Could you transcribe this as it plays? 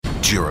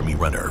Jeremy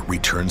Renner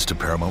returns to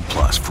Paramount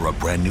Plus for a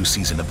brand new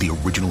season of the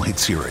original hit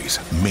series,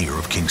 Mayor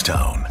of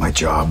Kingstown. My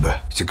job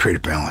is to create a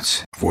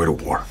balance, avoid a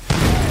war.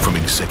 From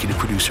executive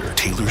producer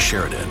Taylor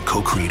Sheridan,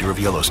 co-creator of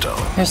Yellowstone.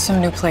 There's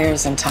some new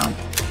players in town,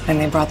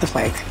 and they brought the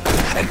plague.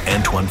 And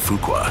Antoine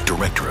Fuqua,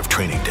 director of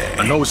Training Day.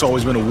 I know it's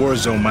always been a war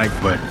zone, Mike,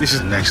 but this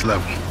is next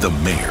level. The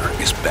mayor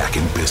is back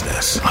in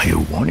business. Are you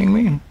warning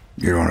me?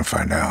 You don't want to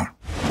find out.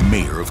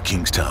 Mayor of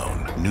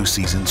Kingstown. New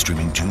season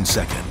streaming June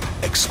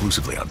 2nd,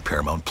 exclusively on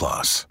Paramount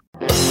Plus.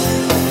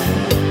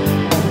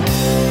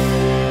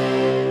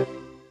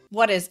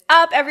 What is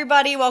up,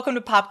 everybody? Welcome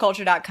to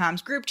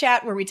PopCulture.com's group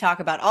chat, where we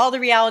talk about all the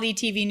reality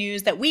TV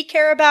news that we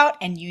care about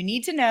and you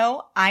need to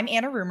know. I'm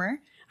Anna Rumor.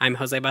 I'm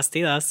Jose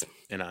Bastidas.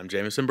 And I'm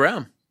Jameson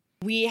Brown.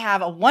 We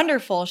have a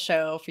wonderful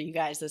show for you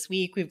guys this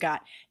week. We've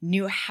got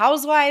New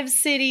Housewives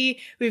City.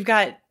 We've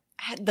got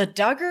the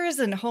Duggars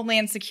and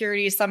Homeland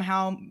Security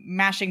somehow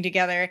mashing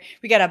together.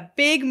 We got a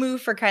big move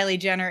for Kylie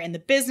Jenner in the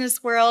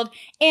business world.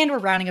 And we're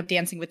rounding up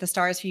Dancing with the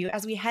Stars for you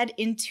as we head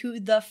into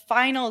the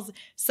finals.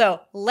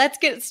 So let's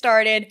get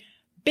started.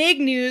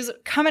 Big news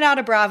coming out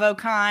of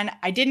BravoCon.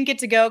 I didn't get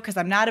to go because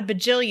I'm not a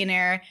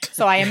bajillionaire.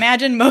 So I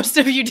imagine most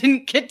of you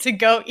didn't get to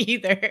go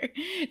either.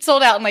 It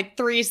sold out in like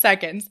 3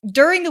 seconds.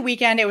 During the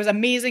weekend, it was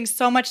amazing.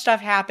 So much stuff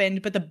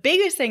happened. But the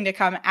biggest thing to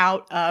come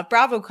out of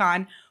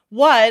BravoCon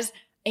was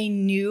a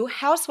new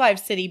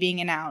Housewives City being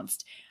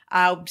announced.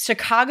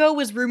 Chicago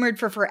was rumored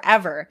for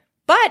forever,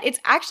 but it's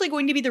actually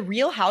going to be the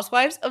Real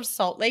Housewives of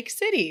Salt Lake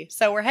City.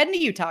 So we're heading to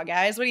Utah,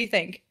 guys. What do you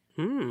think?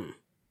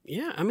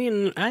 Yeah, I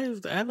mean,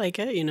 I like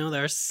it. You know,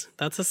 that's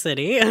a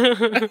city.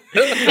 They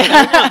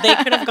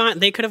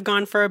could have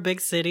gone for a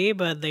big city,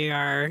 but they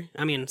are.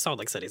 I mean, Salt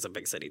Lake City is a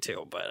big city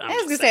too. But I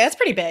was gonna say that's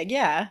pretty big.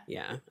 Yeah.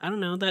 Yeah, I don't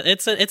know that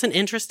it's an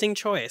interesting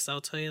choice.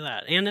 I'll tell you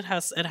that, and it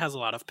has a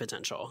lot of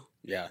potential.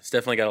 Yeah, it's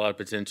definitely got a lot of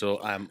potential.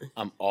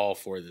 I'm all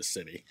for this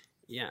city.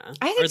 Yeah,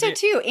 I think so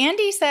too.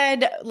 Andy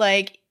said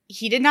like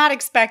he did not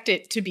expect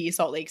it to be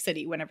Salt Lake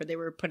City whenever they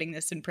were putting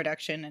this in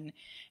production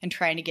and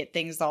trying to get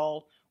things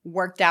all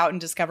worked out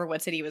and discover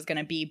what city it was going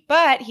to be.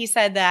 But he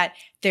said that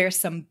there's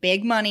some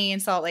big money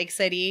in Salt Lake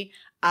City,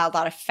 a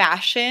lot of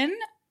fashion,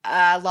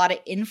 a lot of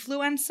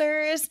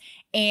influencers,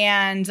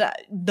 and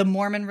the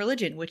Mormon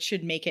religion, which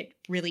should make it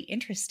really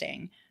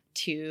interesting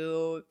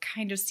to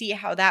kind of see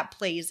how that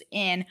plays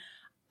in.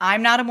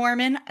 I'm not a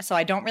Mormon, so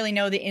I don't really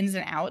know the ins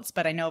and outs,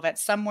 but I know that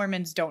some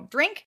Mormons don't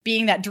drink.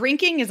 Being that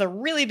drinking is a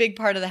really big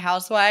part of the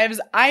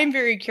Housewives, I'm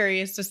very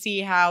curious to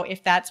see how,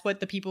 if that's what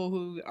the people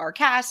who are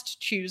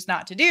cast choose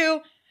not to do,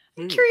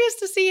 I'm curious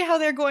to see how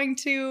they're going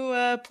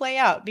to play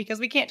out, because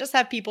we can't just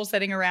have people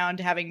sitting around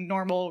having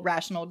normal,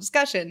 rational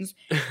discussions.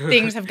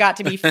 Things have got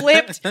to be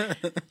flipped.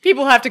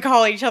 People have to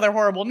call each other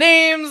horrible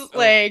names.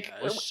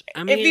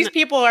 If these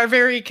people are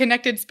very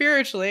connected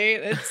spiritually,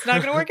 it's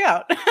not going to work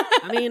out.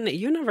 I mean,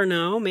 you never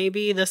know.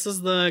 Maybe this is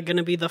going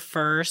to be the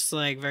first,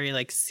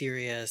 very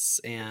serious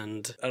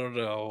and, I don't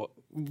know,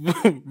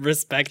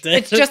 respected.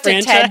 It's just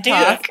franchise. a TED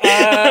Talk.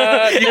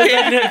 You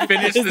can't even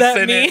finish the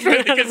sentence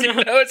because you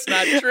know it's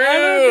not true. I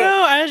don't know.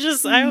 I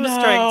was trying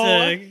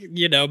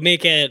to,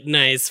 make it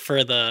nice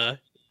for the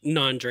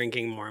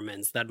non-drinking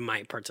Mormons that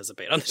might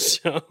participate on the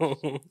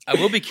show. I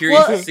will be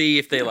curious to see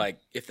if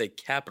they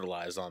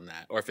capitalize on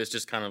that, or if it's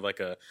just kind of like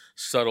a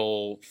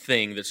subtle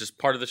thing that's just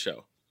part of the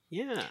show.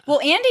 Yeah. Well,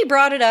 Andy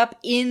brought it up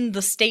in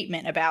the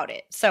statement about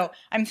it. So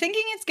I'm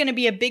thinking it's going to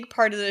be a big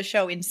part of the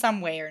show in some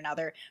way or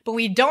another. But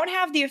we don't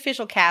have the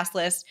official cast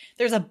list.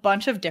 There's a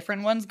bunch of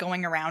different ones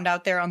going around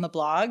out there on the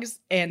blogs.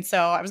 And so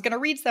I was going to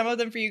read some of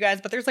them for you guys,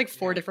 but there's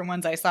 4 different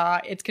ones I saw.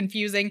 It's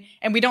confusing.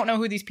 And we don't know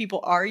who these people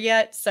are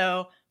yet.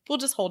 So we'll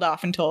just hold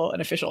off until an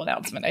official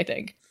announcement, I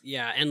think.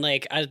 Yeah. And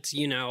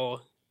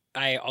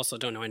I also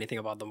don't know anything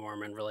about the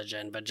Mormon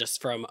religion, but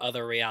just from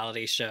other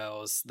reality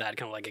shows that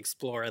kind of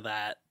explore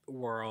that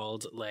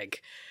world,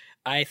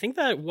 I think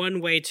that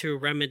one way to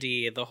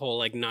remedy the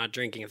whole not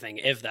drinking thing,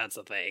 if that's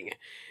a thing,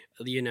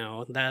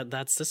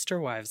 that Sister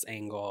Wives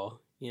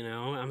angle,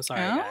 I'm sorry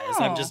guys,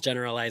 I'm just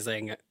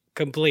generalizing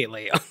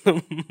completely on the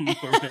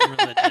Mormon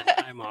religion.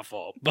 I'm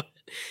awful, but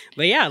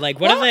yeah,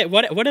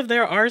 what if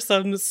there are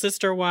some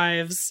sister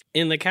wives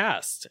in the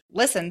cast?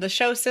 Listen, the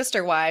show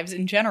Sister Wives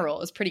in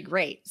general is pretty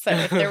great. So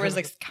if there was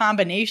a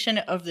combination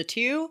of the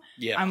two,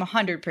 I'm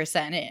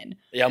 100% in.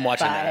 Yeah, I'm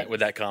watching that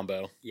with that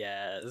combo.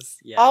 Yes.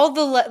 All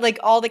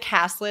the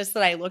cast lists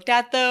that I looked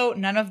at, though,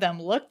 none of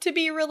them look to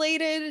be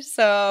related.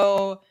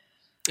 So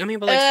I mean,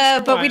 but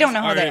we don't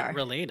know how they are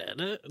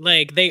related.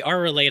 They are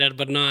related,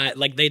 but not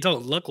they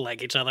don't look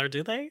like each other,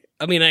 do they?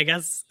 I mean, I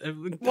guess.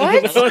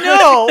 What?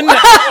 No. That's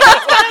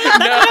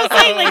what I'm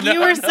saying. You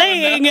were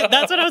saying.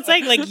 That's what I was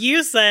saying.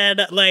 You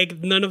said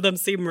none of them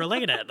seem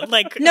related.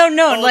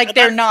 No.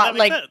 They're not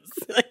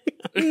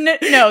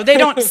No, they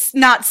don't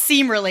not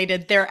seem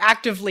related. They're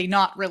actively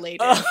not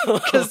related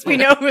because we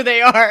know who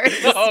they are.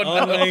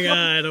 Oh my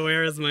god,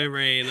 where is my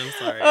brain? I'm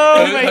sorry.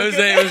 Oh my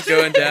Jose was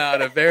going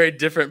down a very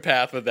different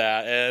path with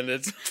that, and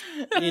it's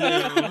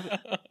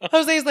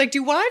Jose's like,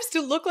 do wives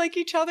still look like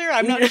each other?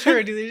 I'm not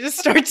sure. Do they just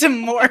start to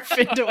morph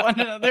into one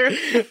another?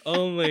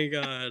 Oh my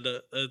god,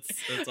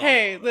 that's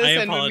hey, awful.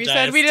 listen, when we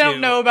said we don't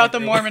know about the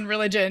Mormon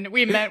religion,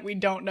 we meant we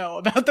don't know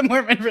about the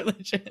Mormon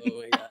religion.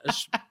 Oh my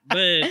gosh.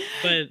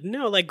 But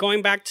no, like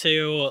going back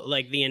to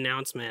like the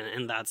announcement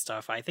and that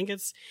stuff, I think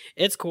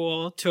it's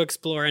cool to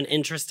explore an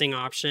interesting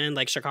option.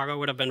 Like Chicago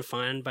would have been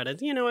fun, but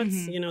it's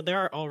there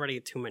are already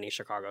too many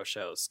Chicago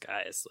shows,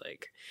 guys.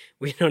 Like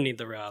we don't need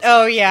the rest.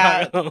 Oh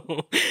yeah.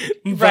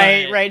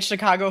 Right,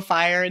 Chicago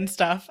Fire and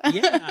stuff.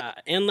 Yeah.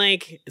 And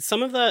like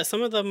some of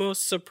the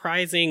most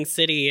surprising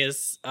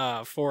cities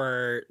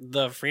for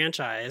the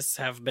franchise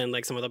have been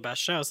like some of the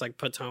best shows, like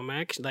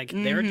Potomac. Like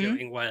they're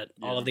doing what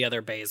all of the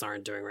other bays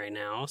aren't doing right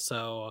now.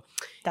 So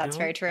that's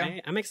very true.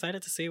 I'm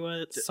excited to see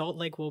what Salt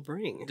Lake will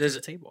bring to the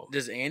table.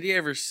 Does Andy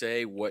ever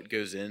say what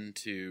goes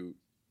into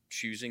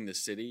choosing the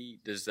city?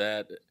 Does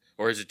that,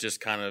 or is it just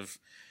kind of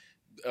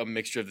a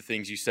mixture of the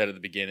things you said at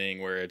the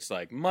beginning, where it's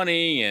like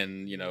money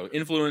and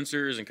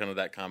influencers and kind of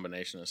that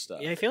combination of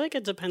stuff? Yeah, I feel like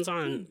it depends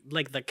on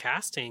like the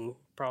casting,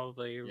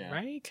 probably,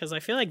 right? Because I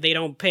feel like they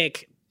don't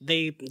pick.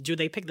 They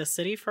pick the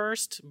city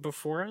first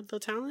before the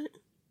talent?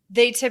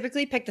 They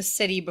typically pick the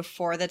city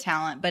before the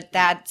talent, but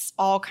that's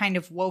all kind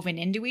of woven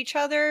into each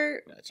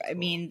other. That's cool. I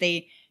mean,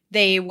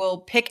 they will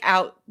pick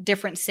out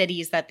different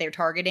cities that they're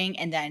targeting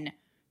and then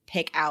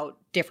pick out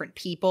different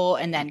people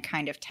and then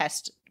kind of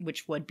test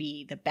which would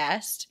be the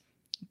best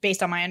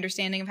based on my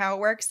understanding of how it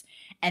works,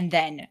 and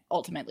then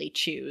ultimately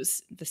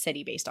choose the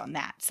city based on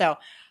that. So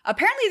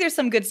apparently there's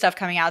some good stuff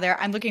coming out there.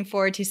 I'm looking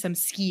forward to some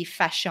ski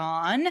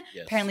fashion.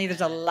 Yes. Apparently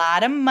there's a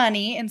lot of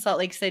money in Salt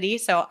Lake City.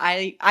 So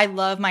I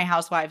love my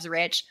housewives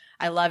rich.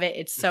 I love it.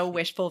 It's so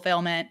wish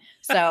fulfillment.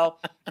 So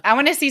I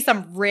want to see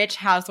some rich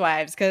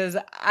housewives because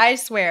I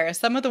swear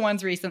some of the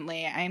ones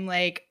recently, I'm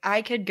like,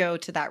 I could go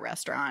to that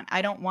restaurant.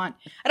 I don't want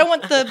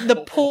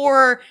the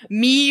poor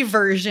me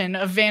version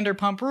of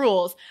Vanderpump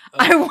Rules.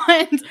 I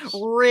want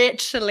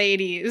rich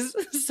ladies.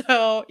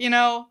 So,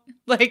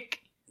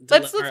 like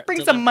let's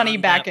bring some money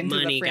back into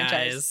the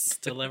franchise. Guys.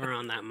 Deliver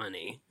on that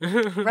money.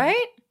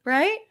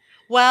 Right?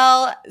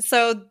 Well,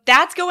 so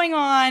that's going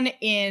on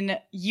in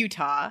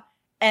Utah.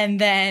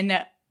 And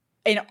then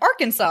in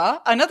Arkansas,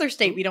 another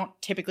state we don't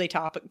typically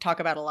talk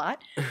about a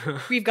lot,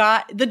 we've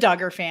got the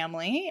Duggar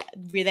family.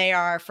 They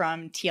are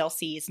from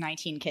TLC's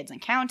 19 Kids and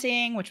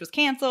Counting, which was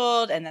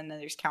canceled. And then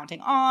there's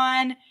Counting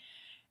On.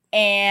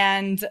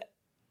 And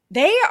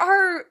they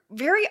are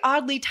very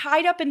oddly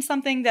tied up in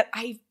something that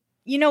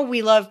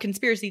we love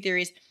conspiracy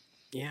theories.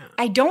 Yeah.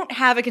 I don't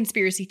have a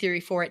conspiracy theory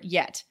for it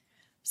yet.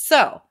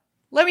 So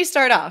let me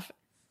start off.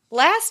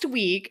 Last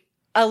week,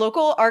 a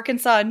local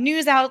Arkansas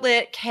news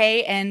outlet,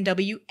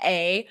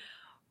 KNWA,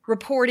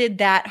 reported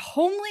that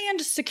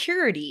Homeland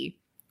Security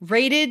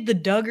raided the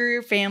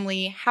Duggar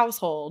family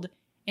household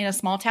in a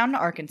small town in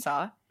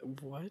Arkansas.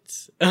 What?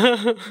 So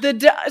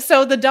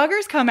the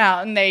Duggars come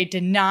out and they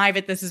deny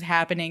that this is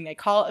happening. They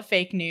call it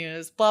fake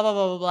news, blah, blah,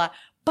 blah, blah, blah.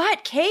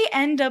 But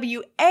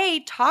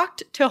KNWA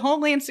talked to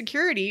Homeland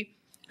Security,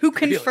 who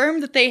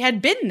confirmed that they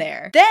had been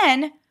there.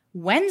 Then,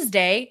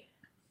 Wednesday,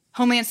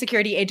 Homeland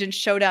Security agents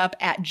showed up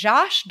at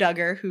Josh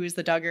Duggar, who is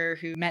the Duggar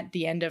who meant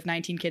the end of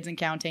 19 Kids and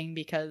Counting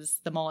because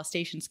the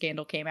molestation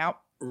scandal came out.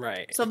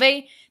 Right. So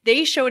they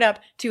showed up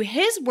to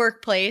his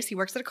workplace. He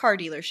works at a car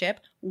dealership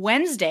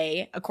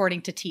Wednesday,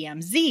 according to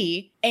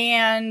TMZ.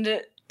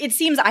 And it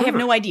seems, I have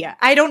no idea.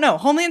 I don't know.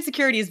 Homeland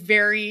Security is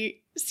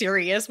very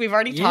serious. We've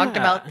already talked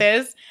about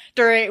this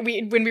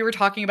when we were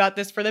talking about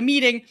this for the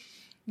meeting.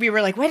 We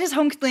were like, what does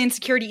Homeland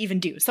Security even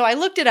do? So I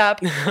looked it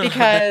up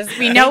because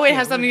we know it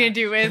has something to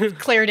do with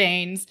Claire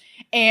Danes.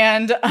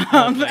 And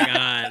oh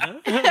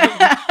my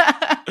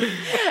God.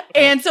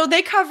 And so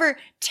they cover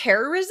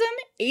terrorism,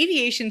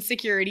 aviation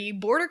security,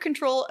 border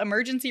control,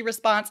 emergency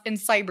response, and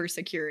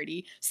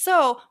cybersecurity.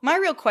 So my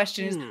real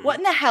question is, what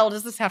in the hell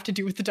does this have to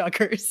do with the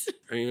Duggars?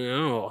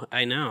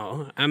 I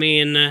know. I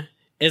mean,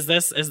 is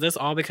this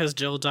all because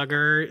Jill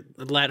Duggar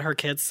let her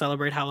kids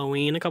celebrate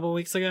Halloween a couple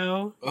weeks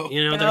ago? Oh.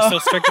 They're so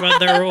strict about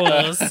their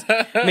rules.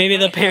 Maybe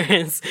the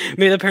parents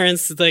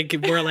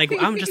were like,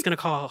 I'm just gonna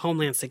call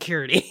Homeland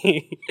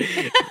Security.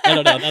 I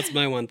don't know. That's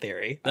my one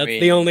theory. That's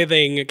the only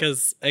thing.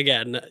 Because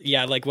again,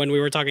 like when we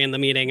were talking in the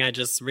meeting, I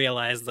just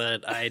realized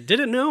that I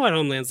didn't know what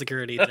Homeland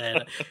Security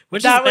did,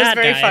 which that is was bad,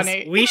 very guys.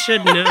 funny. We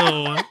should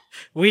know.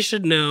 We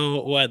should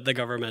know what the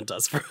government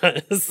does for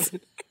us.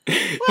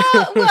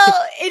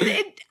 Well,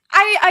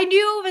 I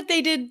knew that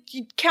they did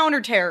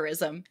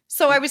counterterrorism.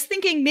 So I was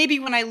thinking maybe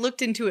when I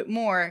looked into it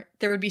more,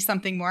 there would be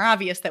something more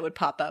obvious that would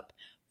pop up.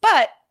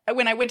 But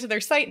when I went to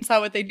their site and saw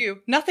what they do,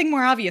 nothing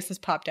more obvious has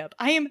popped up.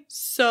 I am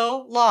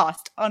so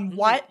lost on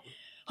what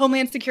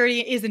Homeland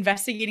Security is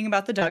investigating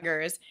about the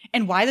Duggars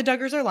and why the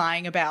Duggars are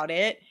lying about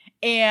it.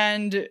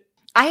 And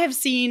I have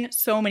seen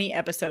so many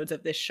episodes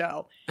of this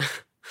show.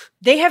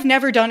 They have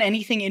never done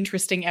anything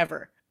interesting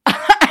ever.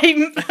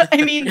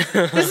 I mean,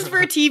 this is for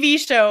a TV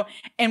show.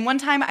 And one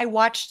time I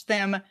watched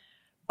them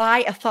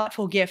buy a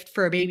thoughtful gift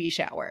for a baby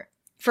shower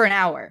for an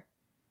hour.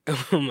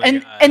 Oh my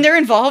and God. and they're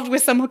involved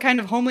with some kind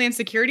of Homeland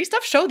Security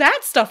stuff. Show that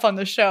stuff on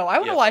the show. I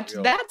want to Yes, watch we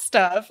will. that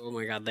stuff. Oh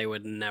my God, they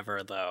would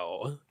never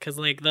though. Cause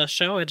like the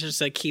show, it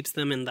just like keeps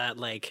them in that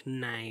like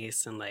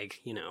nice and like,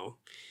 you know,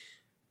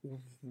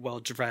 well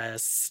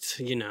dressed,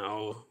 you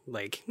know,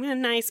 like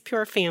nice,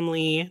 pure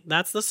family.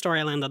 That's the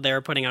storyline that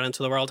they're putting out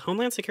into the world.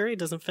 Homeland Security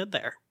doesn't fit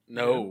there.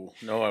 No,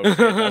 I would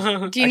say it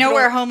doesn't. Do you know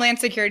where Homeland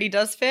Security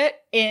does fit?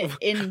 In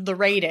the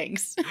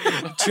ratings.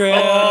 True.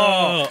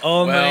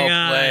 Oh my well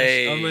gosh.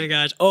 played. Oh my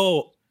gosh.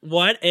 Oh,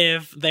 what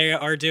if they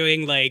are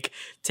doing like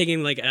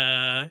taking like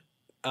a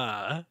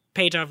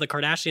page out of the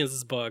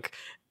Kardashians' book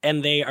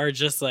and they are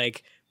just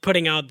like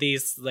putting out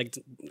these like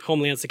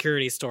Homeland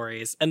Security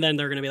stories and then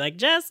they're gonna be like,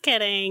 just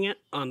kidding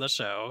on the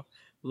show.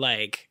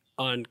 Like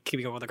on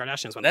Keeping Up with the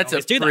Kardashians when That's they a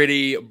always do that.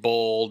 pretty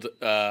bold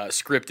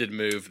scripted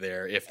move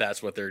there, if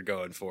that's what they're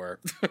going for.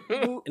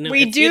 No,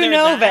 We it's do either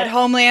know that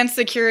Homeland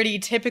Security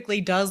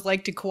typically does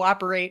like to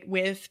cooperate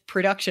with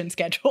production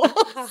schedules.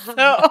 So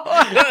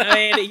I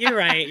mean, you're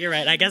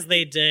right. I guess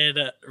they did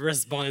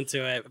respond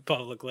to it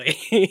publicly.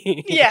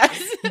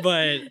 yes.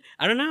 But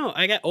I don't know.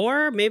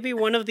 Or maybe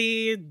one of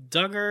the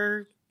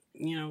Duggar,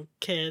 you know,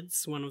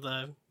 kids, one of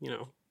the, you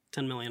know,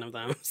 10 million of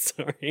them.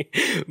 Sorry,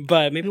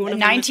 but maybe one of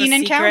them 19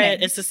 and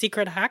counting. It's a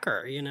secret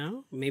hacker. You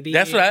know, maybe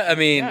That's what I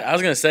mean. Yeah. I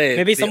was gonna say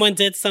maybe the- someone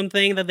did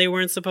something that they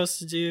weren't supposed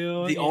to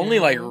do. The you only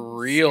like know?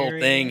 real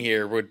Scary. thing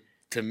here would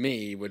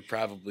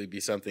probably be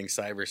something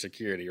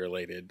cybersecurity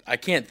related. I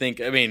can't think.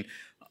 I mean,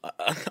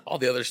 all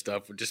the other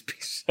stuff would just be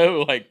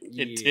so like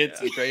intense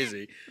Yeah. and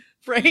crazy.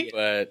 Right?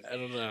 But I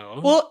don't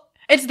know. Well,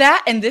 it's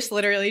that, and this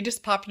literally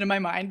just popped into my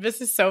mind.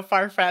 This is so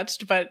far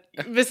fetched, but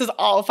this is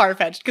all far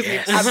fetched because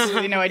Yes. we have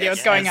absolutely no idea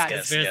what's going on.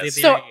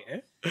 Conspiracy So-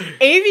 theory.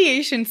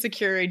 Aviation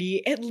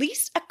security, at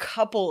least a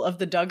couple of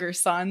the Duggar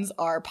sons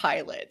are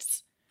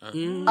pilots.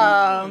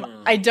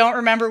 I don't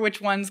remember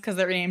which ones because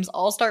their names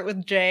all start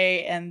with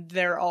J and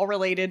they're all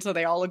related, so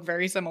they all look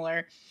very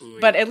similar.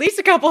 But at least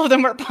a couple of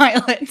them are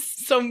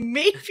pilots, so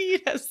maybe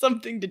it has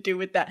something to do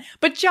with that.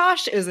 But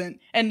Josh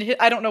isn't, and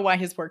I don't know why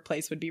his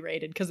workplace would be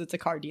raided because it's a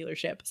car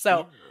dealership.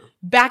 So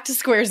back to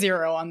square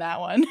zero on that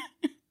one.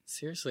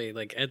 Seriously,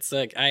 like it's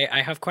like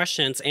I have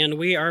questions, and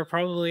we are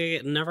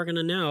probably never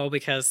gonna know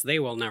because they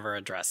will never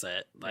address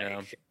it. Like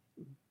Yeah.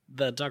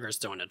 the Duggars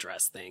don't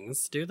address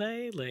things, do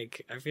they?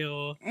 Like I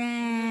feel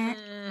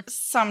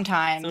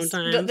Sometimes.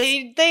 Sometimes.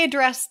 They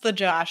address the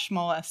Josh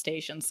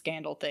molestation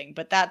scandal thing,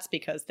 but that's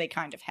because they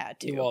kind of had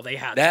to. well they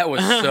had that to.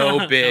 was so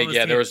That big. was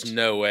Yeah, there was huge.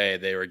 no way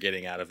they were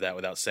getting out of that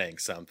without saying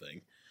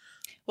something.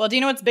 Well, do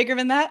you know what's bigger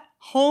than that?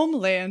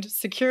 Homeland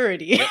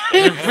Security. Yep,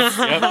 there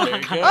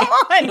you Come go.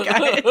 on,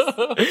 guys.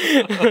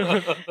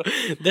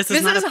 This This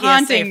is not is a PSA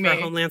haunting for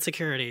me. Homeland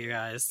Security, you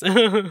guys.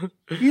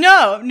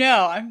 No,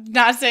 I'm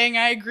not saying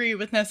I agree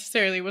with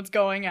necessarily what's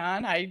going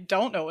on. I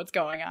don't know what's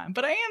going on,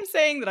 but I am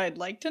saying that I'd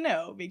like to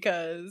know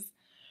because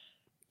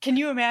can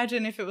you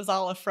imagine if it was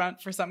all a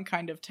front for some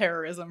kind of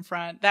terrorism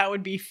front? That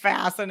would be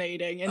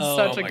fascinating and Oh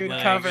such a my good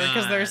God. cover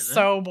because they're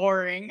so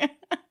boring.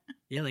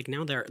 Yeah, like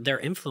now their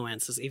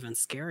influence is even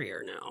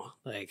scarier now.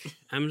 Like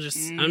I'm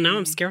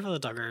scared for the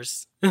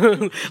Duggars.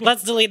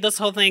 Let's delete this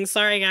whole thing.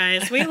 Sorry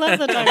guys. We love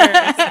the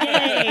Duggars.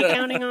 Yay,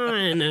 counting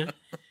on.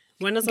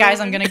 When is Guys,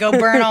 it I'm on? gonna go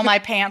burn all my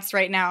pants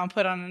right now and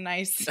put on a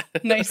nice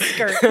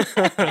skirt.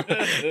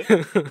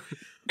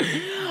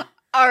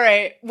 All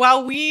right.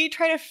 While we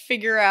try to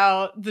figure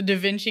out the Da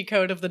Vinci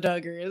Code of the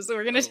Duggars,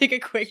 we're going to take a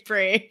quick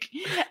break.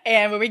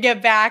 And when we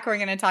get back, we're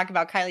going to talk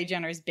about Kylie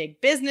Jenner's big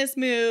business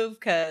move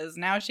because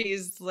now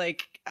she's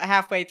like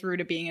halfway through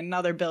to being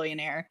another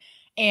billionaire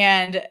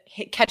and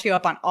catch you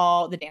up on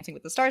all the Dancing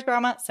with the Stars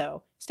drama.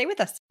 So stay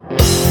with us.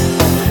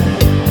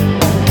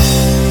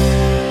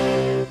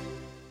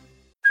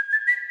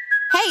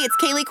 Hey, it's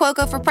Kaylee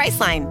Cuoco for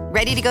Priceline.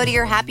 Ready to go to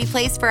your happy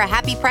place for a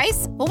happy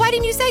price? Well, why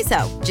didn't you say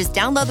so? Just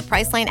download the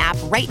Priceline app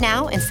right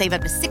now and save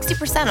up to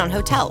 60% on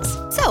hotels.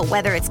 So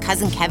whether it's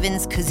Cousin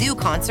Kevin's Kazoo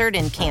Concert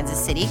in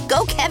Kansas City,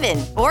 go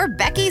Kevin, or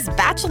Becky's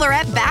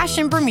Bachelorette Bash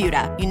in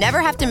Bermuda, you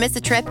never have to miss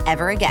a trip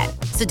ever again.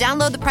 So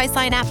download the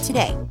Priceline app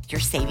today. Your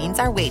savings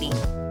are waiting.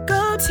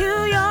 Go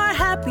to your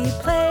happy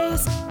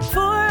place for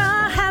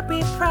a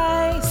happy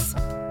price.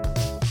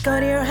 Go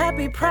to your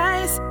happy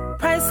price,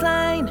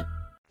 Priceline.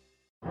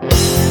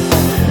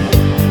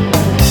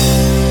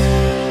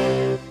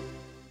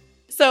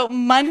 So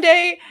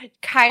Monday,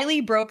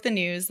 Kylie broke the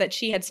news that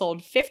she had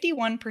sold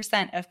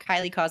 51% of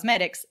Kylie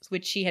Cosmetics,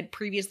 which she had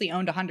previously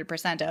owned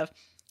 100% of,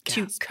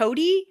 to Gasp.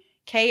 Coty,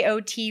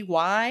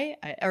 K-O-T-Y,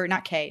 or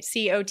not K,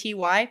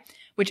 C-O-T-Y,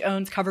 which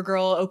owns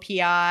CoverGirl,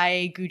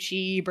 OPI,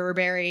 Gucci,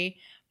 Burberry,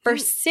 for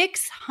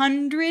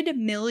 $600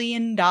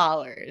 million.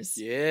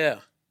 Yeah,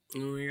 Oh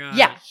my gosh.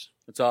 Yeah.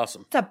 that's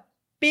awesome. It's a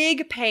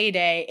big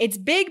payday. It's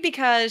big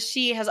because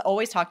she has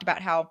always talked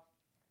about how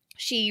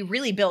she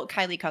really built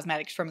Kylie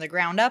Cosmetics from the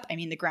ground up. I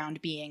mean, the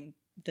ground being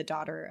the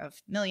daughter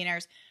of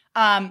millionaires.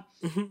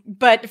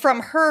 But from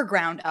her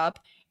ground up,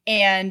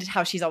 and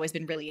how she's always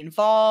been really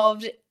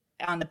involved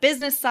on the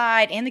business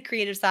side and the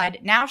creative side,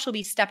 now she'll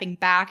be stepping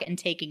back and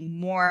taking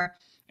more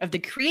of the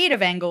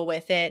creative angle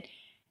with it.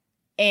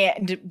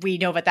 And we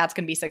know that that's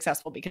going to be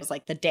successful because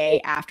like the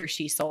day after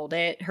she sold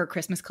it, her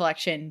Christmas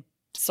collection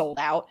sold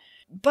out.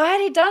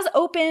 But it does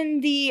open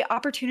the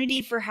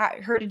opportunity for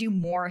her to do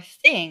more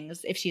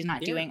things if she's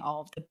not doing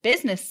all of the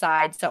business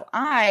side. So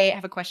I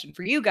have a question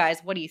for you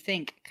guys. What do you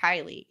think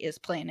Kylie is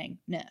planning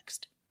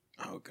next?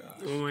 Oh gosh.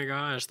 Oh my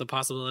gosh, the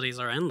possibilities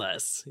are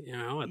endless. You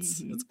know,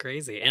 it's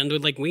crazy. And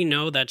like we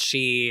know that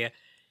she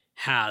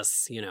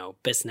has, you know,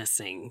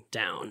 businessing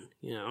down.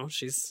 You know,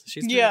 she's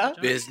doing a good job.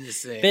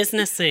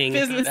 Businessing.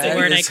 That's the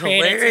word I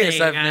created hilarious.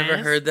 today, I've never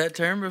heard that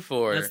term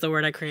before. That's the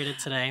word I created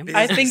today.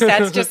 I think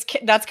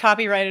that's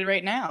copyrighted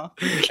right now.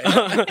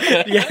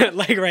 Yeah,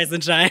 like Rise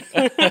and Shine.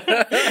 Oh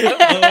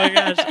my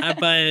gosh.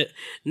 But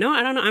no,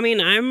 I don't know. I mean,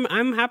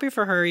 I'm happy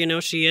for her. You know,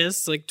 she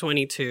is like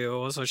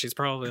 22, so she's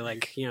probably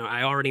like, you know,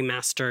 I already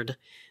mastered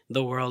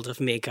the world of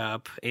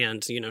makeup,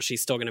 and you know,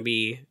 she's still gonna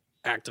be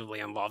actively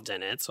involved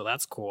in it, so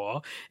that's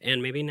cool.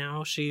 And maybe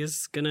now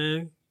she's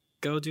gonna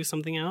go do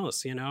something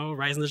else, you know.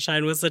 Rise and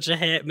Shine was such a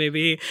hit,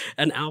 maybe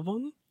an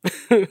album.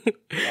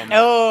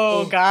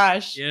 Oh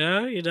gosh.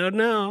 Yeah, you don't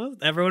know.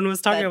 Everyone was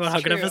talking That's about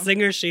how good of a true.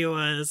 singer she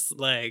was.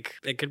 Like,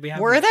 it could be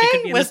happening. Were She could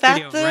they? be in Was the that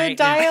studio the right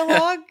now.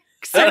 dialogue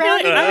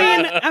surrounding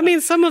that? I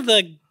mean, some of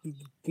the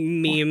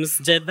memes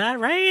did that,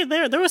 right?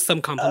 There was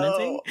some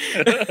complimenting.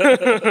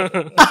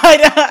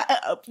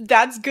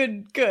 That's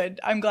good.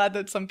 I'm glad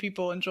that some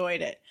people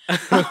enjoyed it.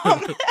 If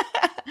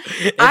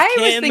I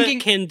was Kim thinking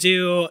can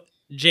do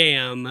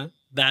Jam,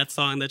 that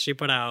song that she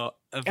put out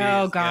a few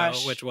years ago,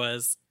 which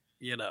was,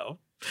 you know,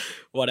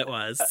 what it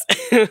was.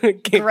 Great,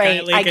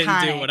 Kylie can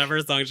iconic. do whatever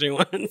song she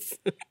wants.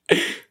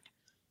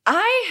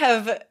 I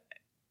have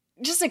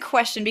just a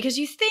question, because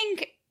you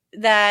think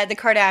that the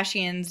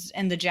Kardashians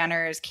and the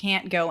Jenners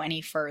can't go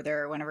any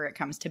further whenever it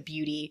comes to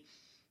beauty,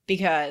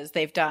 because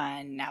they've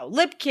done now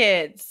lip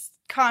kits,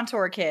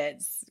 contour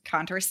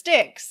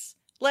sticks,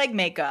 leg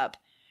makeup.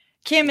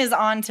 Kim is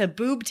on to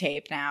boob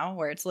tape now,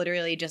 where it's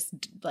literally just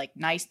like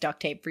nice duct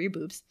tape for your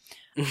boobs.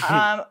 So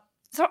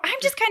I'm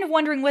just kind of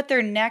wondering what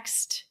their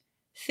next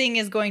thing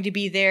is going to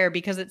be there,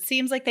 because it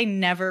seems like they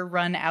never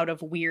run out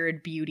of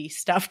weird beauty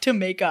stuff to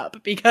make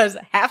up, because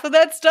half of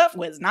that stuff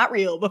was not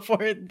real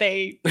before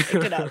they picked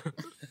it up.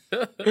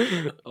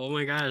 Oh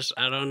my gosh,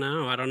 I don't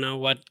know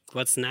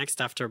what's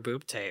next after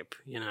boob tape.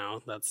 You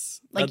know,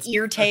 that's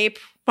Ear tape.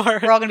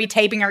 We're all gonna be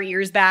taping our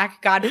ears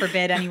back. God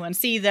forbid anyone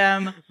see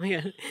them.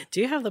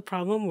 Do you have the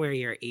problem where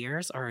your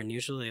ears are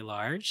unusually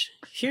large?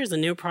 Here's a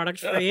new product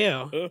for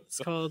you. It's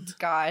called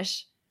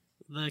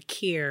the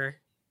Kier.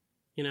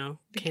 You know,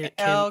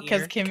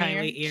 because Kim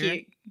Kylie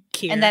ear.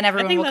 Kier. And then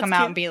everyone will come out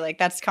cute. and be like,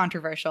 "That's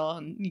controversial,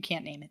 and you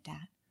can't name it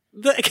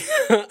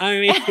that."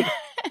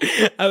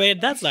 I mean,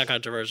 that's not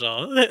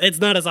controversial. It's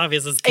not as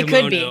obvious as kimono.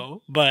 It could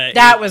be, but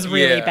that was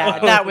really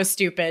bad. That was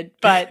stupid.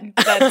 But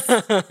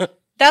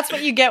that's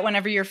what you get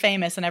whenever you're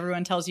famous and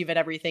everyone tells you that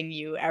everything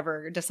you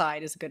ever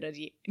decide is a good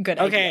idea.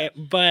 Okay,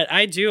 but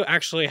I do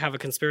actually have a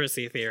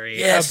conspiracy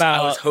theory I was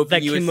about hoping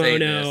the you would say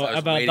this. I kimono, was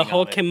about the waiting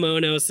whole on it.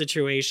 kimono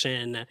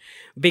situation,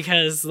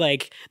 because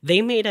like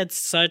they made it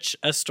such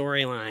a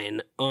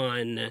storyline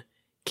on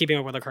Keeping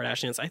Up with the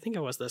Kardashians. I think it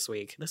was this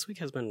week. This week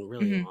has been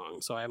really long,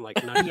 so I'm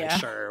like not even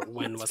sure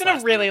when was. It's been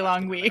a really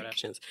long week.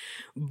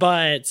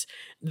 But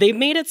they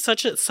made it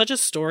such a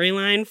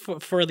storyline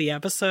for the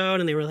episode,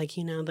 and they were like,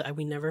 you know, that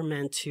we never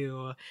meant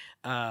to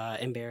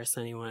embarrass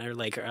anyone, or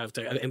like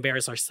to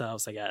embarrass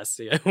ourselves, I guess,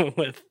 you know,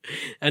 with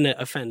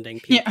offending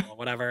people,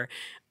 whatever.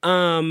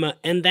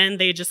 And then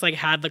they just like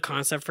had the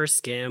concept for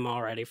Skim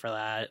all ready for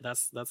that.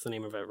 That's the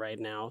name of it right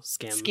now,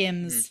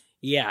 Skims.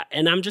 Yeah,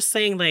 and I'm just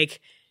saying,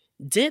 like,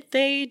 did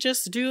they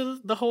just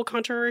do the whole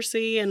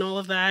controversy and all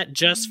of that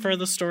just for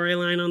the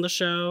storyline on the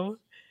show,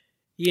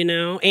 you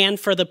know, and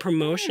for the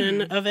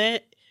promotion of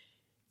it,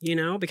 you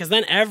know, because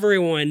then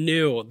everyone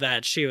knew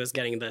that she was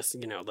getting this,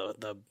 you know,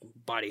 the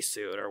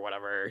bodysuit or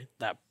whatever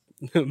that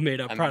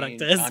made-up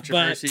product is.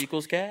 Controversy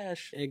equals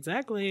cash.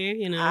 Exactly,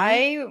 you know.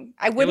 I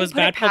wouldn't it was put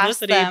bad it past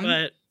publicity, them.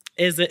 but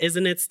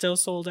isn't it still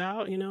sold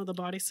out, you know, the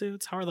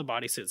bodysuits? How are the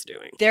bodysuits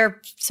doing?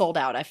 They're sold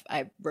out,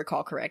 I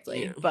recall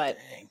correctly. Yeah. But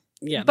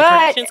Yeah, the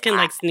But Kardashians can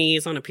like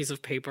sneeze on a piece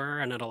of paper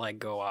and it'll like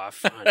go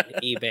off on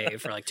eBay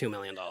for like $2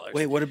 million.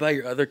 Wait, what about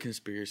your other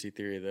conspiracy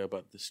theory though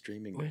about the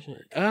streaming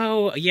network?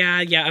 Oh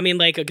yeah. I mean,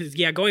 like,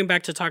 going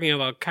back to talking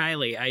about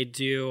Kylie, I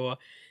do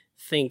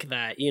think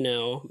that, you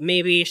know,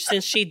 maybe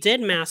since she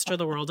did master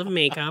the world of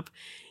makeup,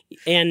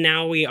 and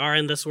now we are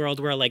in this world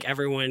where like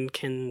everyone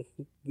can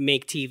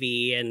make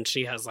TV, and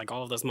she has like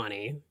all of this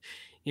money.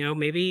 You know,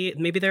 maybe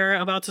they're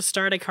about to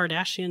start a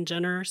Kardashian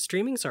Jenner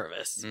streaming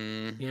service.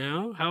 You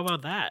know, how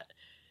about that?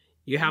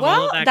 You have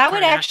all of that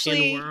would Kardashian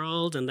actually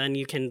world, and then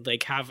you can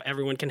like have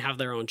everyone can have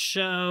their own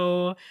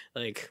show.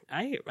 Like,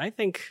 I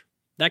think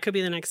that could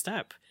be the next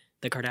step.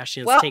 The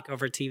Kardashians take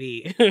over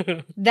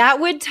TV. That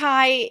would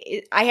tie.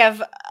 I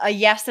have a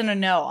yes and a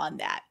no on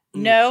that.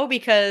 No,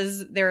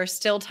 because they're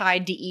still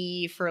tied to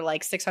E for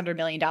like $600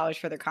 million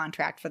for their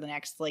contract for the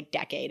next like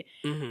decade.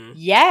 Mm-hmm.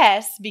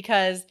 Yes,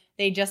 because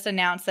they just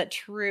announced that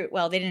True,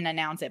 well, they didn't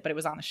announce it, but it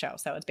was on the show,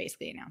 so it's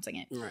basically announcing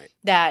it. Right.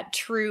 That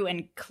True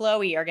and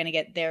Chloe are going to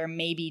get their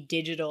maybe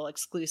digital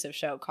exclusive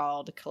show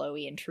called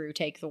Chloe and True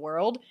Take the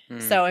World.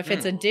 So if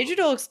it's a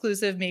digital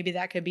exclusive, maybe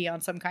that could be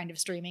on some kind of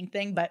streaming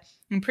thing, but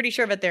I'm pretty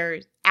sure that their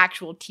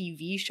actual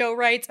TV show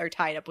rights are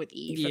tied up with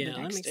E for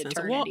the next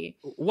eternity.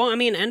 Well, I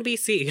mean,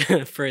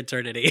 NBC for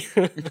eternity.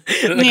 The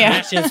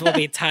Kardashians will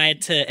be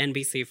tied to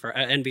NBC for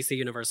NBC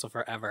Universal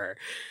forever.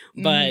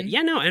 But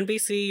yeah, no,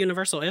 NBC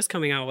Universal is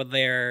coming out with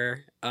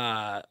their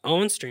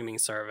own streaming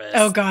service.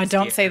 Oh God,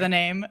 don't say the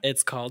name.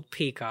 It's called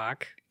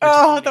Peacock.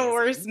 Oh, the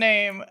worst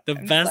name. The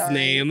best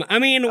name. I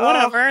mean,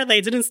 whatever. They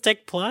didn't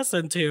stick plus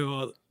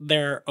into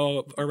their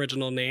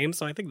original name,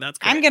 so I think that's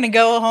great. I'm going to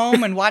go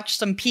home and watch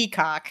some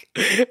Peacock.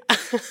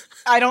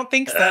 I don't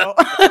think so.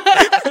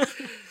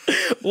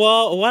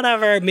 Well,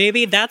 whatever.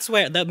 Maybe that's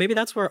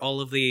where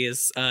all of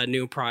these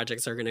new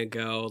projects are gonna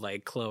go.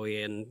 Like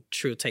Chloe and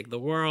True Take the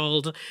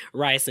World,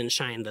 Rise and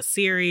Shine the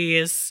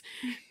series.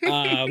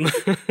 I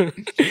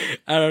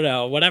don't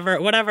know.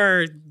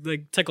 Whatever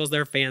like tickles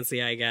their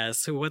fancy, I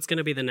guess. What's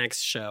gonna be the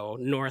next show?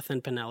 North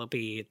and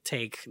Penelope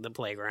take the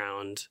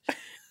playground.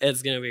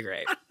 It's gonna be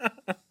great.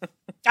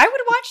 I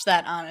would watch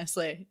that,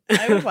 honestly.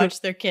 I would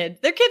watch their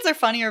kids. Their kids are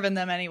funnier than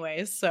them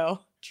anyways, so.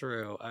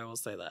 True, I will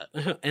say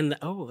that. And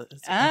that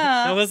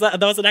was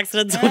an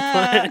accidental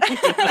pun.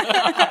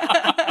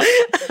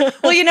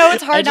 Well, you know,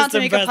 it's hard not to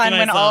make a pun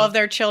when all of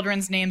their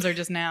children's names are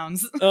just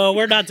nouns. Oh,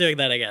 we're not doing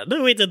that again.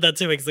 We did that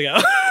 2 weeks ago.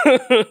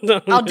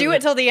 I'll do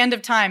it till the end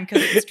of time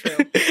because it's true.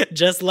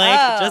 just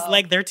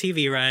like their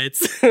TV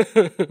rights.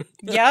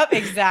 Yep,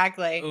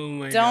 exactly. Oh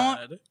my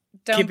God.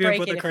 Don't Keep break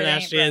up with it the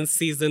Kardashians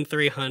season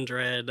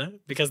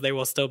 300 because they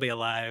will still be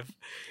alive.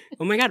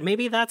 Oh my God,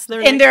 maybe that's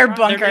their in their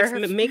bunker their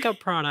next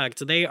makeup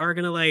product. They are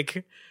gonna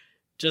like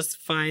just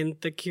find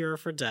the cure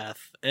for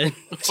death and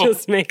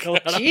just make a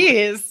lot of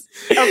Jeez.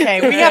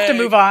 Okay, we have to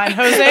move on.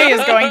 Jose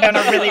is going down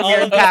a really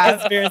weird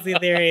path. Conspiracy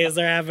theories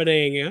are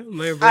happening.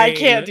 My brain. I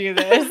can't do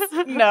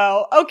this.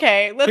 No.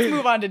 Okay, let's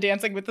move on to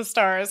Dancing with the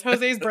Stars.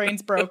 Jose's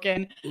brain's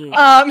broken.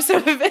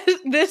 So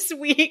this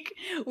week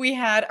we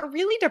had a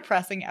really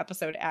depressing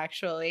episode,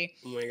 actually.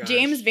 Oh my gosh.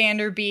 James Van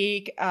Der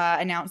Beek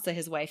announced that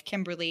his wife,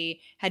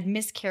 Kimberly, had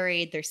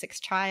miscarried their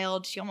sixth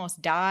child. She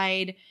almost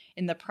died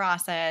in the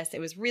process. It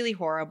was really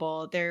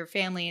horrible. Their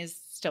family is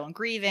still in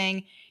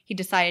grieving. He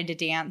decided to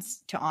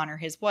dance to honor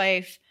his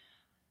wife.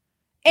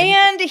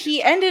 And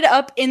he ended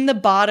up in the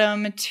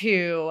bottom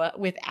two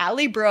with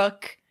Allie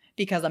Brooke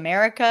because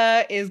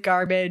America is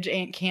garbage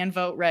and can't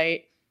vote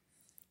right.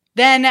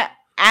 Then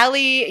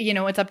Allie, you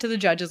know, it's up to the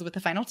judges with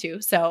the final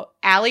two. So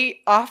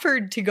Allie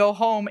offered to go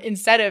home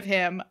instead of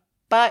him,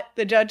 but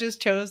the judges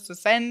chose to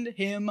send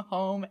him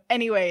home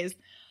anyways.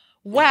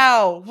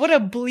 Wow, what a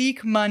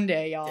bleak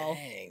Monday, y'all.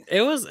 Dang.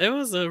 It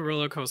was a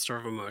roller coaster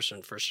of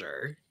emotion for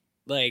sure.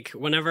 Like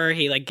whenever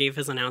he like gave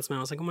his announcement,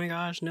 I was like, "Oh my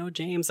gosh, no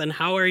James, and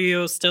how are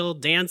you still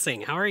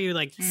dancing? How are you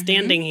like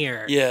standing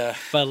here?" Yeah.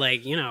 But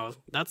like, you know,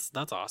 that's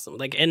awesome.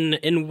 Like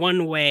in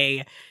one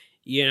way,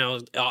 you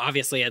know,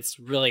 obviously it's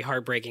really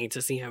heartbreaking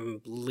to see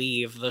him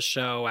leave the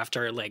show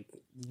after like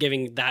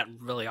giving that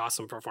really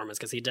awesome performance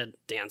because he did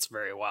dance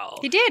very well.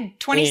 He did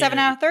 27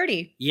 out of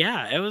 30.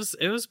 Yeah, it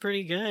was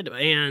pretty good.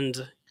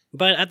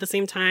 But at the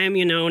same time,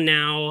 you know,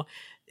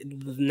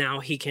 now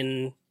he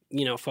can,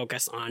 you know,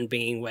 focus on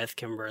being with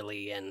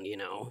Kimberly and, you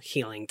know,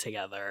 healing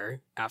together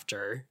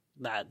after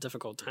that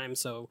difficult time.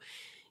 So,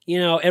 you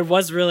know, it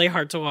was really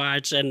hard to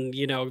watch. And,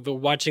 you know,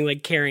 watching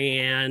like Carrie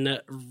Ann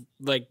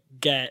like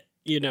get,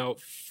 you know,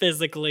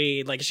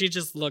 physically, like she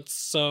just looked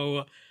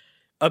so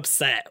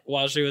upset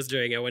while she was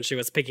doing it when she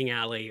was picking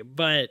Allie.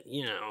 But,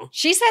 you know.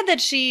 She said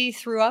that she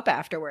threw up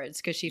afterwards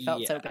because she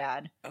felt so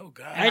bad. Oh,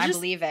 God. And I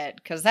believe it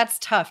because that's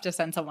tough to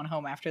send someone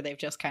home after they've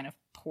just kind of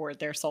poured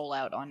their soul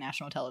out on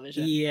national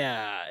television.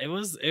 Yeah, it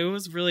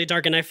was really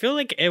dark. And I feel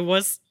like it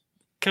was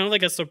kind of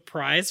like a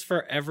surprise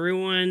for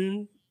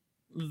everyone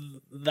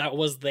that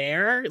was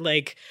there.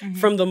 Like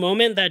from the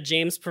moment that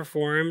James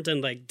performed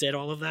and like did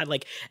all of that,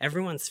 like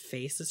everyone's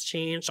faces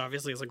changed.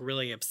 Obviously it's like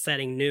really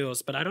upsetting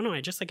news, but I don't know,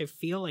 I just like I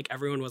feel like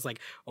everyone was like,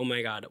 oh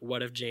my God,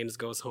 what if James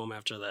goes home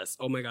after this?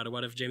 Oh my God,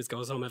 what if James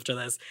goes home after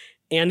this?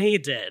 And he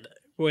did,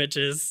 which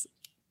is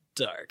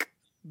dark.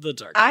 The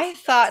dark. I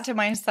thought to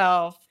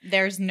myself,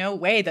 there's no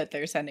way that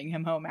they're sending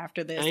him home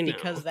after this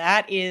because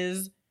that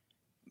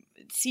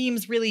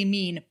seems really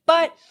mean.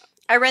 But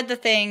I read the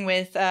thing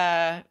with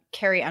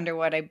Carrie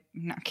Underwood.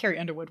 Carrie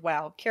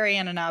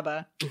Ann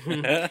Inaba.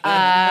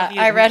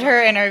 I read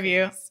her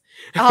interview.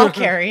 All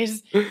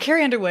Carries.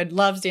 Carrie Underwood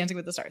loves Dancing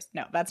with the Stars.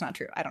 No, that's not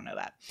true. I don't know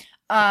that.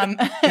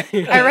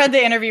 I read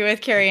the interview with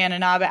Carrie Ann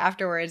Inaba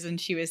afterwards,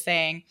 and she was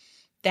saying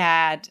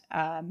that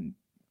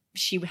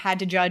she had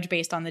to judge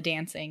based on the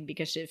dancing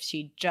because if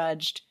she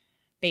judged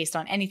based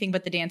on anything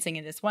but the dancing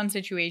in this one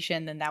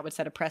situation, then that would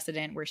set a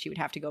precedent where she would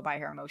have to go by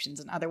her emotions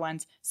in other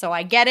ones. So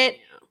I get it.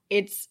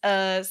 It's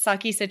a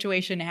sucky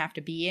situation to have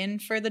to be in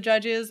for the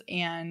judges,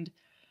 and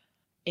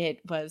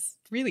it was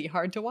really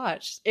hard to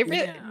watch.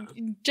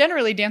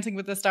 Generally, Dancing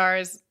with the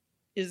Stars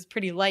is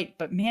pretty light,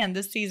 but man,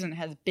 this season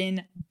has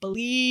been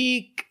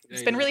bleak.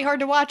 It's been really hard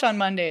to watch on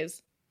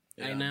Mondays.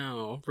 Yeah. I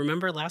know.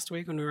 Remember last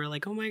week when we were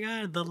like, oh my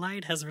god, the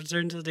light has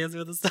returned to Dancing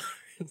with the Stars?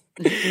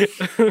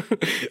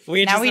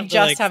 We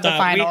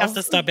have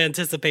to stop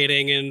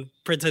anticipating and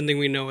pretending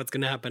we know what's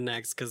going to happen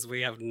next, because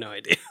we have no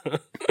idea.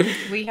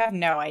 We have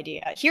no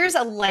idea. Here's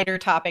a lighter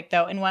topic,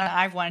 though, and one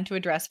I've wanted to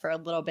address for a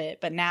little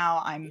bit, but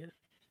now I'm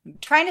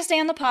trying to stay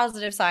on the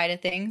positive side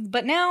of things,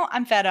 but now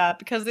I'm fed up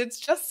because it's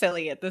just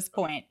silly at this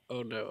point.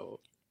 Oh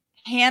no.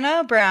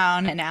 Hannah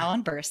Brown and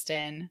Alan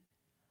Burstyn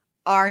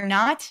are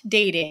not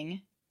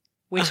dating,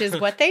 which is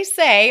what they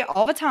say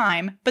all the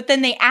time, but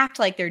then they act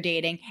like they're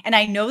dating. And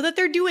I know that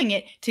they're doing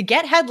it to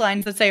get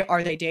headlines that say,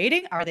 are they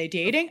dating? Are they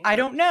dating? I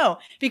don't know.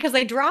 Because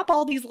they drop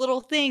all these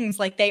little things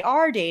like they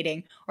are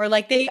dating, or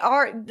like they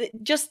are.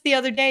 Just the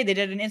other day, they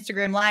did an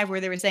Instagram Live where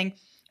they were saying,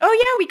 oh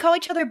yeah, we call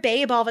each other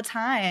babe all the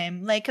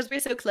time. Like, because we're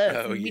so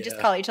close. We just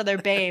call each other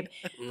babe.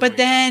 But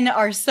then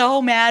are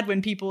so mad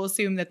when people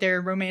assume that they're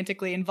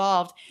romantically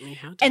involved.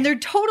 And they're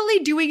totally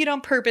doing it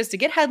on purpose to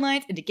get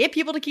headlines and to get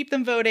people to keep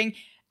them voting.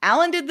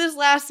 Alan did this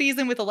last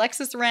season with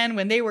Alexis Wren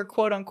when they were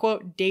quote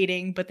unquote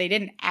dating, but they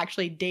didn't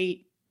actually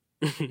date.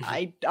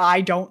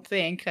 I don't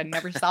think. I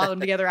never saw them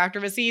together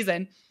after the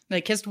season. They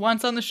kissed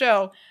once on the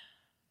show.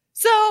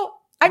 So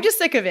I'm just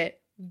sick of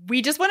it.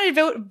 We just want to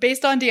vote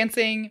based on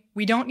dancing.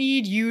 We don't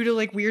need you to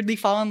like weirdly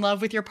fall in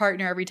love with your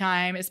partner every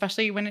time,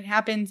 especially when it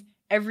happens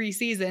every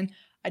season.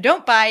 I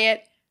don't buy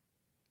it.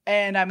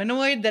 And I'm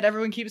annoyed that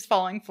everyone keeps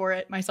falling for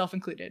it, myself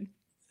included.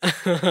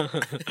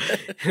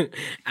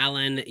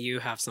 Alan, you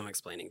have some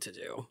explaining to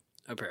do,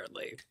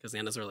 apparently, because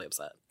Anna's really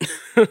upset.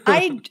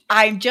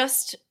 I'm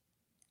just,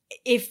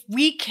 if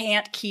we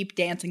can't keep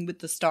Dancing with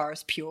the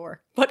Stars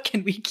pure, what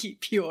can we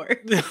keep pure?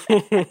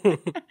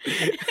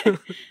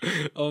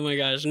 Oh my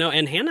gosh. No,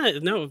 and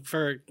Hannah,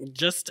 for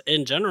just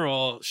in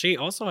general, she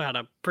also had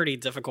a pretty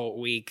difficult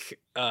week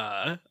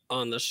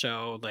on the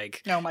show.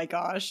 Like, oh my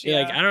gosh.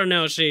 Yeah. Like, I don't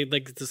know. She,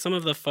 like, some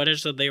of the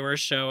footage that they were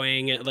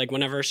showing, like,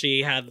 whenever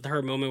she had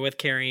her moment with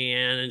Carrie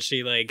Ann and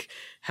she, like,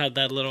 had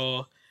that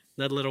little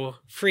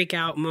freak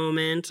out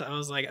moment, I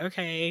was like,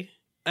 okay,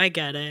 I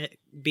get it.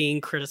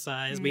 Being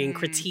criticized, being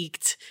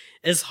critiqued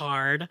is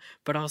hard,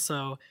 but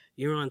also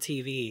you're on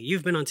TV.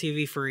 You've been on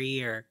TV for a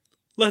year.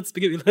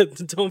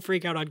 Don't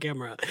freak out on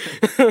camera.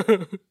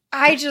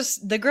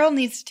 The girl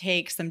needs to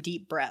take some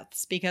deep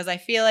breaths, because I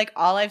feel like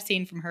all I've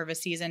seen from her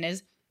this season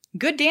is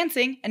good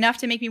dancing, enough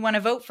to make me want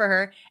to vote for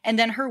her, and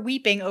then her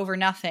weeping over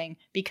nothing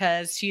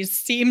because she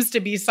seems to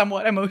be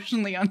somewhat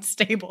emotionally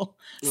unstable.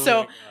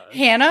 So,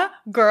 Hannah,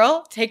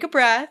 girl, take a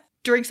breath,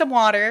 drink some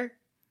water,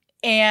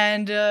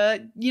 and,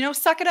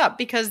 suck it up,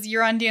 because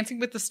you're on Dancing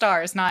with the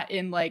Stars, not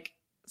in, like,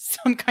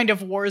 some kind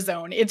of war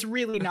zone. It's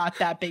really not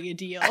that big a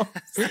deal.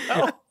 So,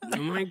 oh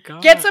my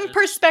god! Get some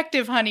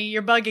perspective, honey.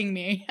 You're bugging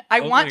me. I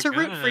want to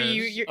root for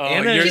you.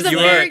 Anna, she's a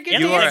very good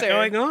dancer.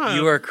 Going on?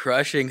 You are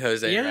crushing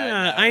Jose. Yeah,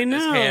 right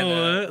now. I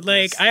know.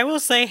 Like, I will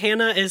say,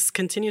 Hannah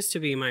continues to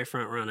be my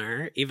front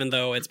runner, even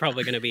though it's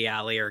probably going to be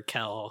Allie or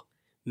Kel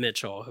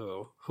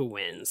Mitchell who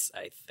wins.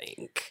 I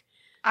think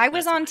I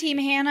was on Team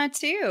Hannah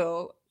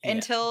too. Yeah.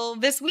 Until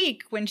this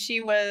week, when she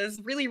was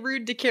really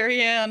rude to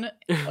Carrie Ann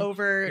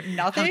over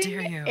nothing. How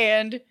dare you?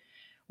 And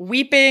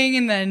weeping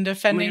and then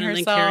defending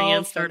herself. And Carrie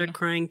Ann started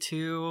crying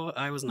too.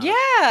 I was not.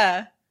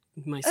 Yeah.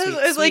 My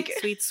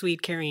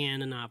sweet Carrie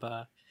Ann and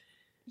Abba.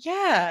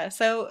 Yeah.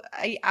 So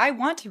I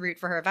want to root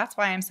for her. That's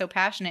why I'm so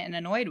passionate and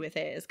annoyed with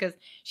it, is because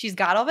she's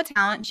got all the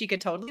talent. She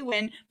could totally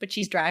win, but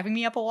she's driving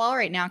me up a wall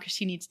right now because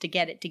she needs to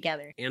get it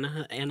together.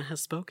 Anna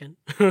has spoken.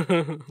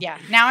 Yeah.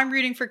 Now I'm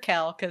rooting for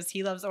Kel because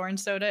he loves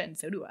orange soda and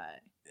so do I.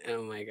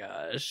 Oh my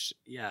gosh.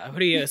 Yeah. Who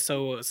do you,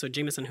 so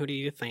Jameson, who do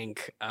you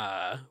think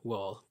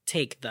will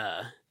take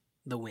the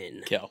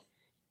win? Kel.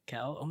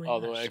 Oh my all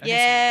gosh. the way.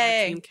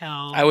 Yay.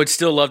 Kel. I would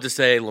still love to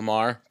say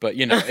Lamar, but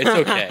it's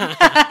okay.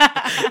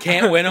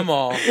 Can't win them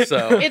all,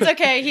 so it's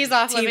okay. He's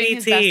off living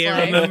his best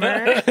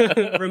life.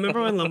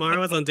 Remember when Lamar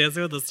was on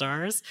Dancing with the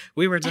Stars?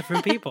 We were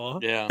different people.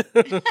 Yeah,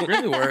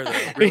 really were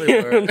though.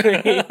 Really were.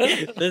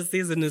 This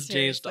season has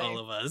changed all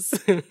of us.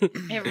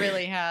 It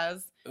really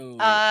has.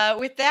 Oh.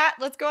 With that,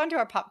 let's go on to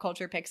our pop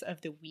culture picks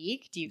of the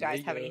week. Do you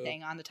guys have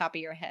anything on the top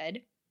of your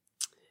head?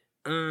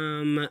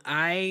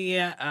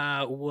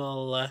 I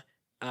will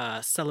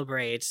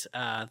celebrate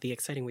the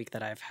exciting week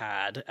that I've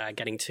had,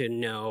 getting to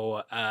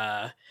know,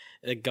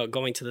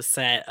 going to the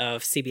set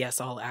of CBS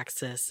All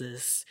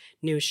Access's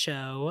new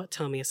show,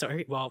 Tell Me a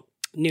Story. Well,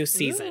 new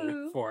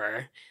season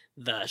for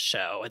the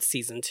show. It's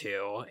season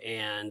 2,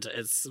 and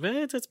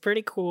it's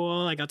pretty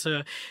cool. I got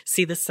to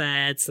see the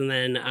sets, and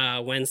then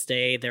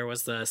Wednesday there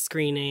was the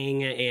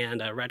screening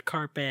and a red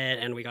carpet,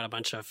 and we got a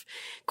bunch of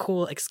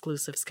cool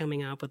exclusives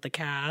coming up with the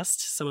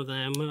cast. Some of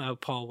them,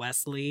 Paul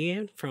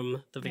Wesley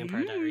from the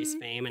Vampire Diaries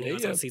fame, and he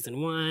was on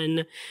season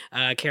 1.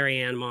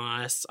 Carrie-Anne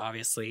Moss,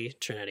 obviously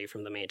Trinity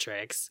from The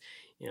Matrix.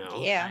 You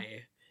know,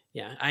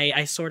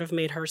 I sort of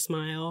made her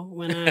smile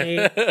when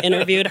I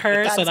interviewed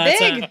her. So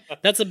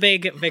that's a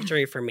big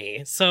victory for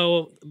me.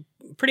 So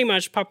pretty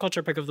much pop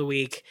culture pick of the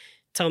week.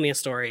 Tell me a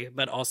story,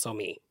 but also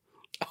me.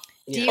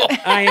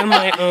 I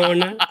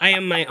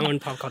am my own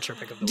pop culture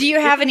pick of the week. Do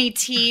you have any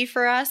tea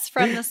for us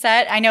from the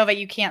set? I know that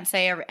you can't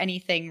say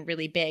anything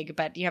really big,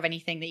 but do you have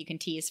anything that you can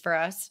tease for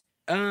us?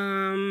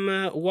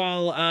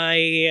 Well,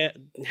 I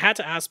had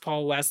to ask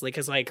Paul Wesley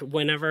because, like,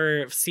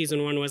 whenever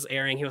season 1 was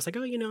airing, he was like,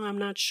 "Oh, you know, I'm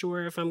not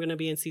sure if I'm gonna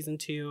be in season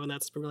 2, and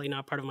that's really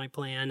not part of my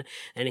plan."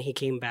 And he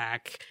came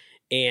back,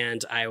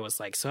 and I was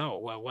like, "So,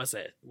 what was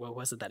it? What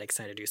was it that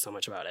excited you so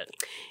much about it?"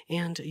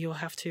 And you'll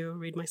have to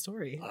read my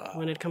story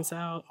when it comes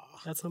out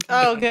at some point.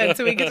 Oh, good.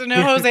 So we get to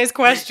know Jose's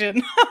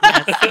question.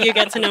 Yes, you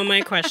get to know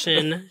my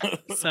question.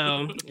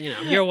 So, you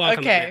know, you're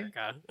welcome,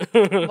 America.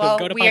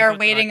 Well, we are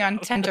waiting on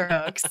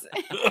tenterhooks.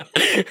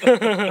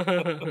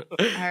 All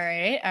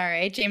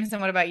right.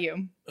 Jameson, what about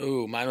you?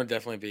 Ooh, mine would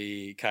definitely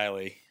be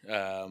Kylie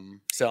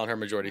selling her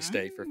majority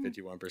stake for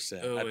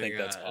 51%. Oh I think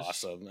gosh. that's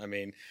awesome. I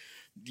mean,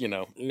 you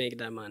know, make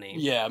that money.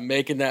 Yeah,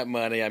 making that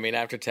money. I mean,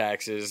 after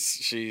taxes,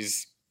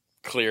 she's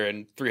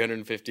clearing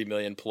 $350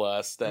 million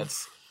plus.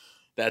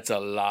 That's a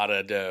lot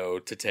of dough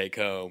to take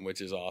home,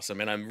 which is awesome.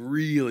 And I'm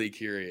really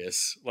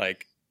curious,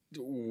 like,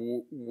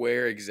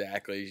 where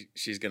exactly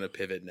she's going to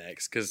pivot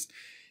next. Because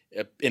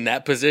in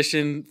that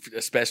position,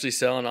 especially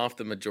selling off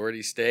the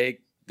majority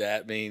stake,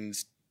 that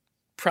means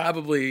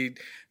probably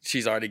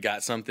she's already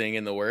got something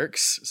in the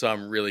works. So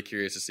I'm really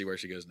curious to see where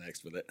she goes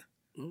next with it.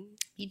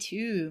 Me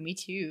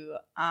too.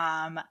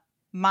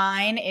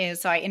 Mine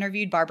is, so I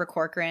interviewed Barbara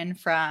Corcoran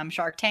from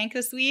Shark Tank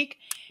this week.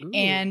 Ooh.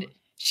 And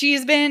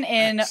she's been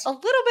in a little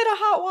bit of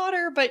hot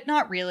water, but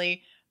not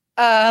really,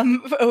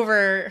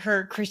 over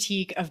her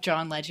critique of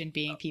John Legend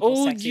being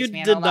people's sexiest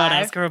man alive. Oh, you did not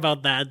ask her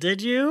about that,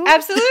 did you?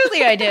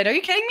 Absolutely, I did. Are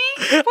you kidding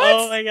me? What?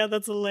 Oh my God,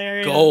 that's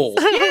hilarious. Gold.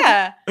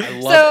 Yeah. I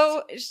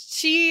love it.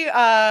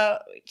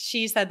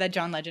 She said that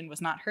John Legend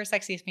was not her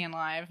sexiest man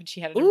alive, and she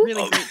had a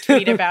really great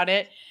tweet about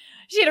it.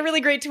 She had a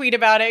really great tweet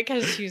about it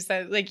because she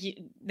said, like,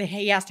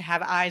 he has to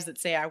have eyes that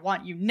say, "I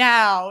want you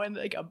now," and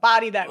like a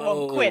body that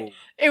won't quit.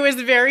 It was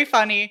very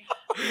funny.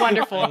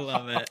 Wonderful. I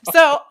love it.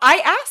 So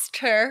I asked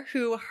her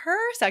who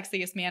her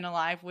sexiest man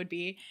alive would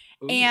be,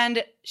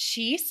 and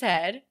she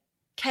said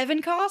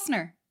Kevin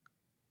Costner.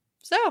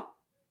 So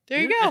there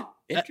you go.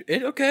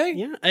 Okay.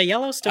 Yeah, a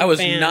Yellowstone I was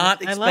fan.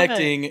 not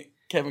expecting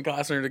Kevin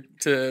Costner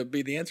to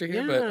be the answer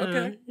here, but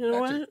okay. You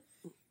know what?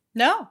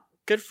 No.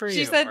 Good for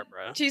you,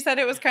 Barbara. She said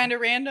it was kind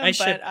of random, I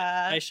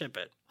ship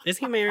it. Is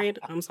he married?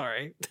 I'm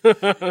sorry.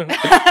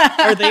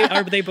 Are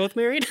they both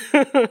married?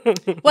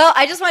 Well,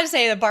 I just want to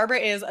say that Barbara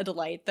is a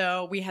delight,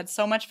 though. We had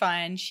so much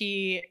fun.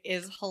 She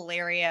is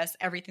hilarious.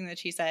 Everything that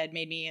she said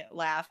made me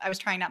laugh. I was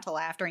trying not to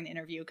laugh during the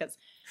interview because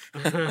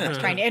I was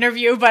trying to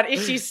interview, but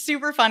she's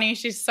super funny.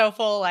 She's so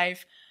full of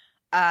life.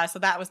 So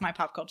that was my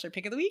pop culture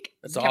pick of the week.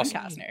 That's Kevin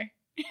awesome. Costner.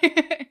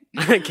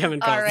 Kevin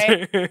Costner. All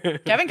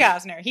right. Kevin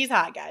Costner. He's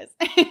hot, guys.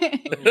 Oh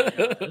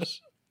my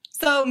gosh.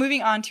 So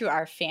moving on to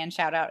our fan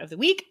shout out of the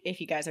week.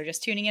 If you guys are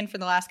just tuning in for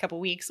the last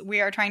couple weeks,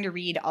 we are trying to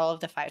read all of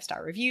the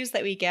 5-star reviews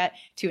that we get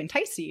to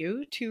entice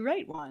you to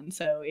write one.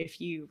 So if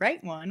you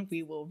write one,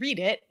 we will read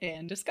it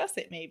and discuss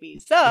it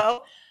maybe.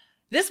 So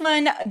this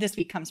one this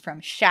week comes from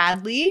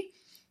Shadley.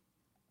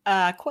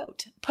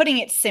 Quote, "Putting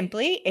it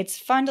simply, it's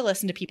fun to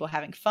listen to people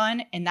having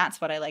fun, and that's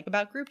what I like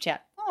about group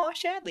chat." Oh,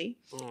 Shadley.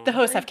 The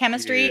hosts have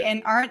chemistry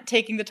and aren't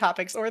taking the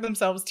topics or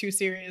themselves too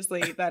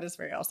seriously. That is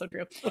very also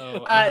true.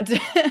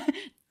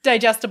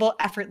 Digestible,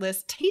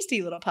 effortless,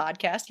 tasty little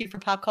podcast. Here for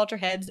pop culture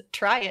heads.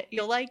 Try it.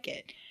 You'll like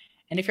it.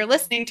 And if you're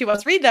listening to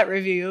us read that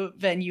review,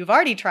 then you've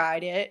already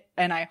tried it,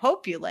 and I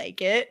hope you like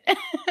it.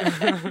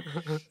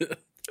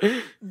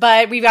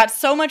 But we've got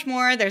so much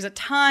more. There's a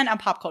ton on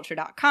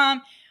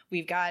popculture.com.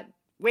 We've got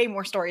way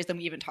more stories than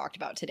we even talked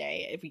about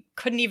today. We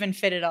couldn't even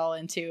fit it all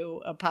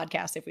into a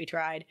podcast if we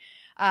tried.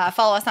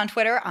 Follow us on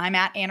Twitter. I'm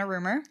at Anna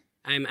Rumor.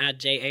 I'm at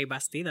J.A.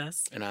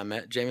 Bastidas. And I'm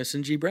at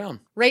Jameson G.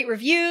 Brown. Rate,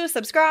 review,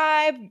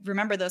 subscribe.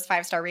 Remember, those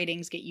 5-star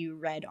ratings get you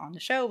read on the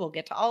show. We'll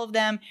get to all of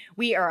them.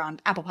 We are on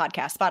Apple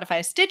Podcasts,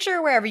 Spotify,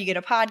 Stitcher, wherever you get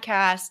a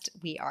podcast.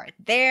 We are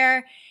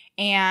there.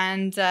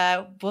 And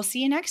we'll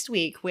see you next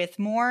week with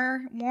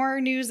more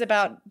news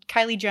about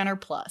Kylie Jenner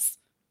Plus.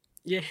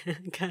 Yeah.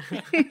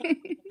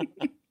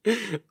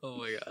 Oh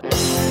my God.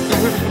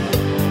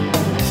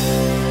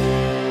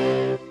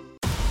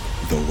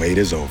 The wait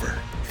is over.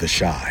 The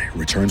Chi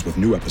returns with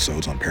new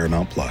episodes on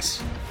Paramount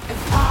Plus.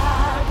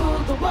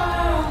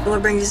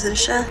 What brings you to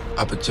the Chi?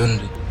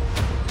 Opportunity.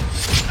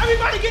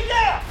 Everybody get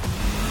down!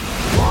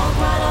 Walk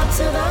right up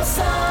to the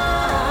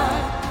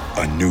sun.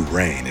 A new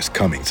reign is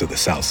coming to the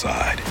South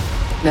Side.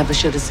 Never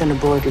should have sent a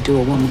boy to do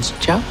a woman's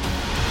job.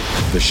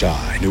 The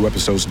Chi. New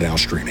episodes now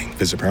streaming.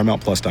 Visit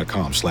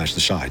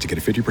ParamountPlus.com/The Chi to get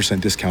a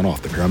 50% discount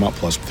off the Paramount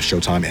Plus with the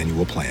Showtime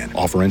annual plan.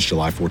 Offer ends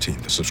July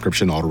 14th. The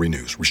subscription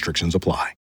auto-renews. Restrictions apply.